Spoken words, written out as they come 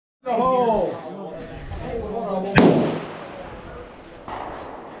The hole.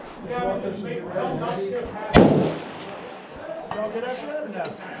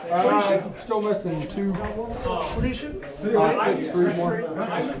 Still missing two. What are you shooting? 6, 3, 1.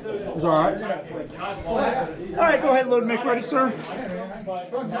 It's all right. All right, go ahead, load and make ready, sir.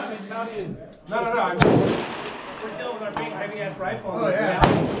 No. We're dealing with our big heavy-ass rifle. Oh, yeah.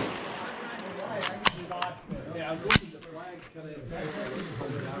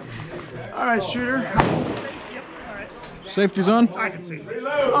 All right, shooter. Safety's on? I can see. Do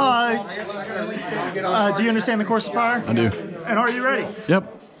you understand the course of fire? I do. And are you ready?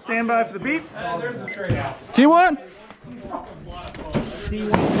 Yep. Stand by for the beep. There's a trade out. T1?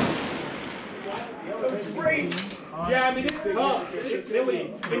 That was great. Yeah, I mean, it's tough. It's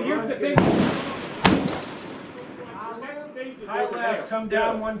really, and here's the thing. High left, come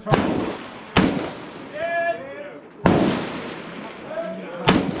down one turn.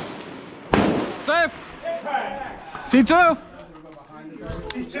 Safe. T2?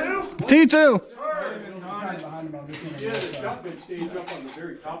 T2? T2. Yeah, the shotgun stage up on the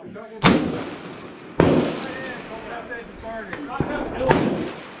very top of shotgun.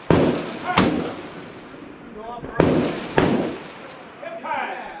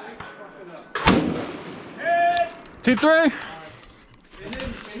 T3? And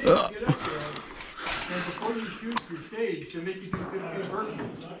then get up there, and before you shoot your stage, they'll make you do 15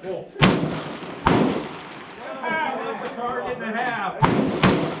 verticals. Cool. Off the target and a half.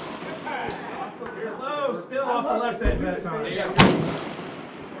 Low, still off the left edge that time.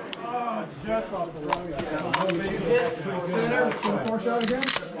 Oh, just off the left. Center, for the 4-shot again?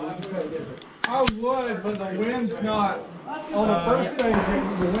 I would, but the wind's not. On the first stage,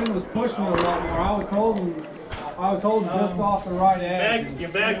 the wind was pushing a lot more. I was holding just off the right edge.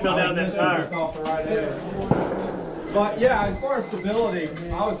 Your bag fell down that tire. Just off the right edge. But yeah, as far as stability,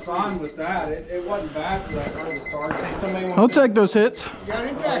 I was fine with that. It wasn't bad for that kind of target. I'll take those hits.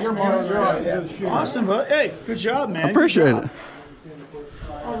 You're right. Awesome, bud. Hey, good job, man. I appreciate it.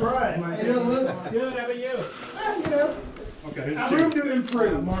 All right. Good, how about you? Room to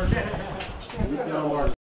improve.